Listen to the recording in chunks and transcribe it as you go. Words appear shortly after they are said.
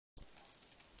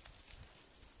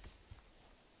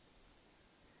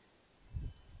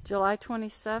July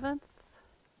 27th.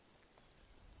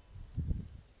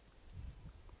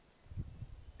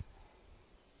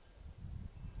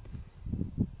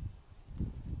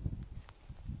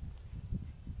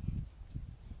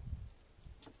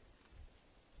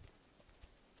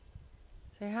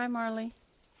 Say hi, Marley.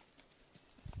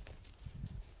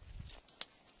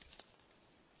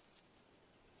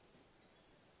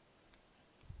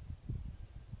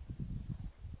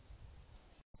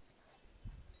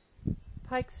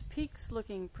 Pikes Peak's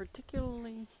looking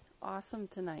particularly awesome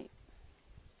tonight.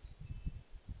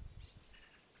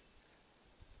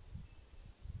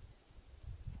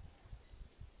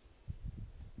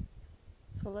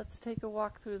 So let's take a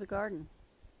walk through the garden.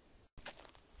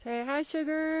 Say hi,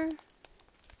 Sugar.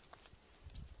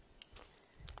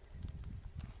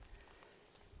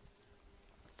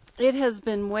 It has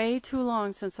been way too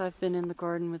long since I've been in the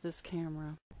garden with this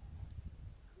camera.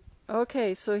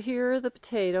 Okay, so here are the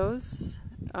potatoes.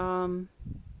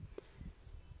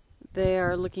 They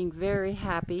are looking very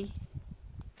happy.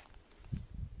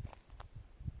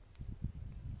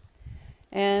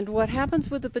 And what happens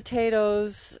with the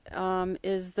potatoes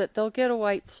is that they'll get a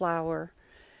white flower,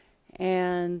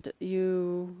 and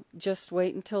you just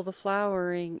wait until the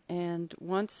flowering, and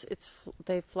once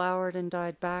they've flowered and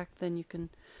died back, then you can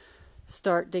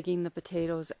start digging the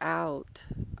potatoes out.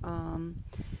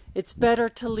 It's better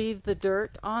to leave the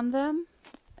dirt on them.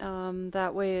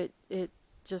 That way it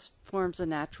just forms a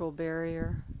natural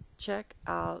barrier. Check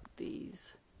out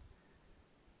these.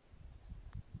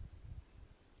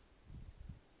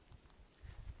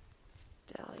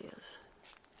 Dahlias.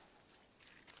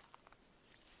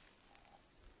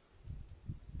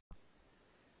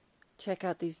 Check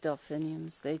out these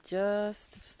delphiniums. They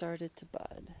just have started to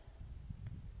bud.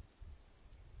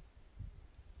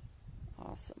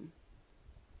 Awesome.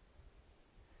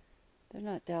 They're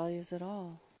not dahlias at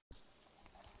all.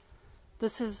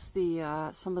 This is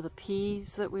the some of the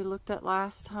peas that we looked at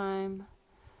last time.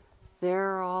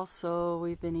 They're also,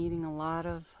 we've been eating a lot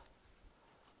of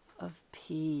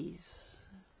peas.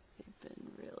 They've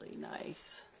been really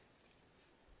nice.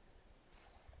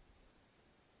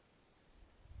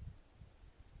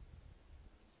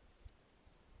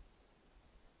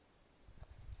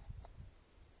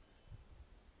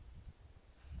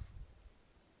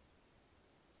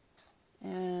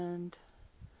 And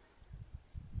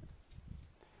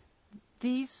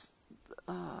these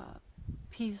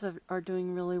peas are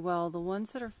doing really well. The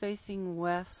ones that are facing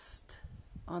west,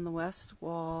 on the west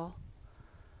wall,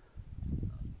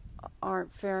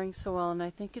 aren't faring so well, and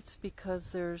I think it's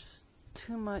because there's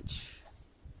too much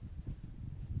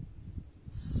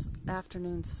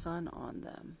afternoon sun on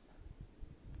them.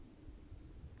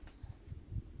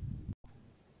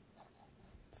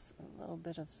 It's a little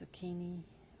bit of zucchini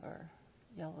or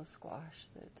yellow squash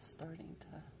that's starting to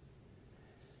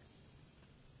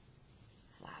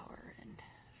flower and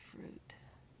fruit.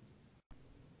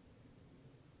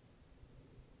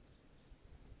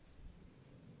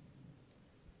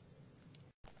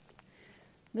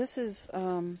 This is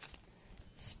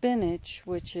spinach,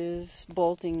 which is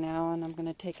bolting now, and I'm going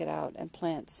to take it out and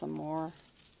plant some more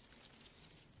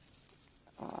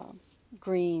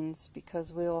greens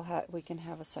because we can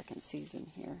have a second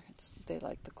season here. They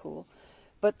like the cool,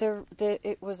 but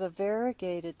it was a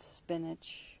variegated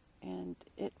spinach, and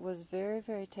it was very,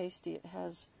 very tasty. It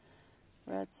has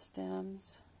red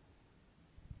stems.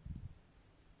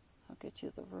 I'll get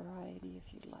you the variety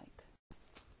if you'd like.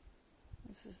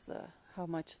 This is how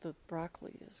much the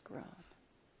broccoli is grown.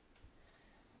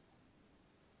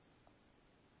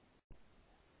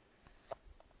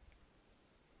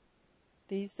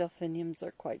 These delphiniums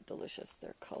are quite delicious,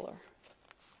 their color.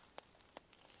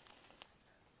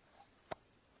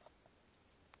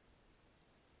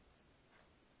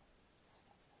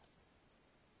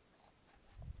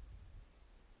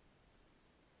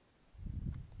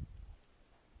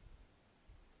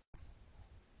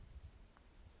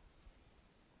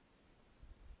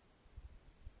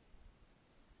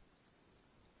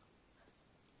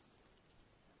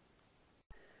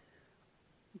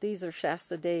 These are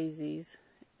Shasta daisies,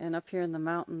 and up here in the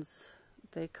mountains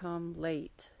they come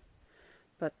late,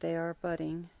 but they are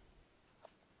budding.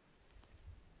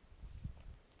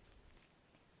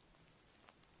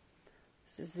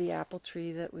 This is the apple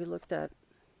tree that we looked at.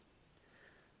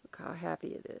 Look how happy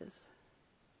it is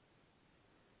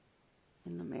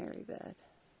in the Mary bed.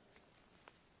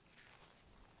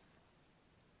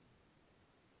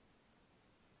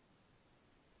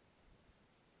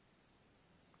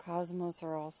 Cosmos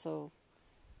are also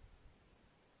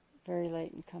very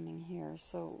late in coming here,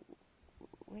 so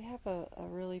we have a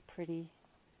really pretty.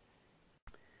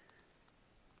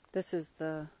 This is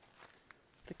the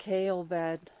the kale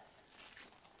bed.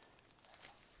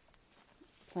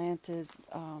 Planted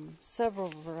several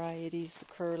varieties, the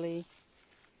curly.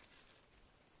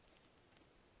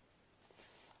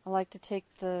 I like to take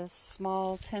the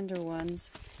small tender ones,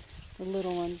 the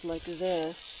little ones like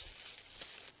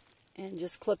this, and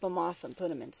just clip them off and put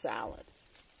them in salad.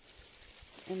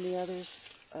 And the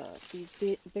others, these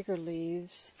bigger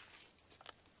leaves,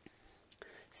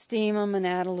 steam them and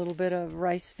add a little bit of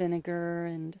rice vinegar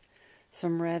and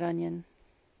some red onion,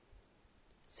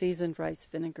 seasoned rice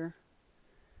vinegar.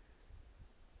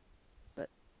 But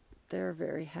they're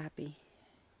very happy.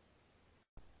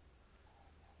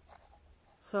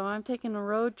 So I'm taking a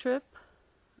road trip.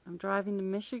 I'm driving to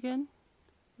Michigan.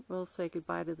 We'll say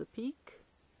goodbye to the peak.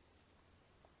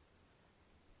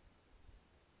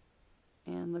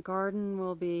 And the garden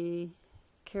will be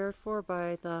cared for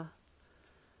by the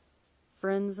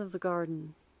friends of the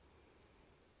garden.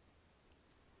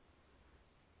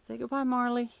 Say goodbye,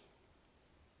 Marley.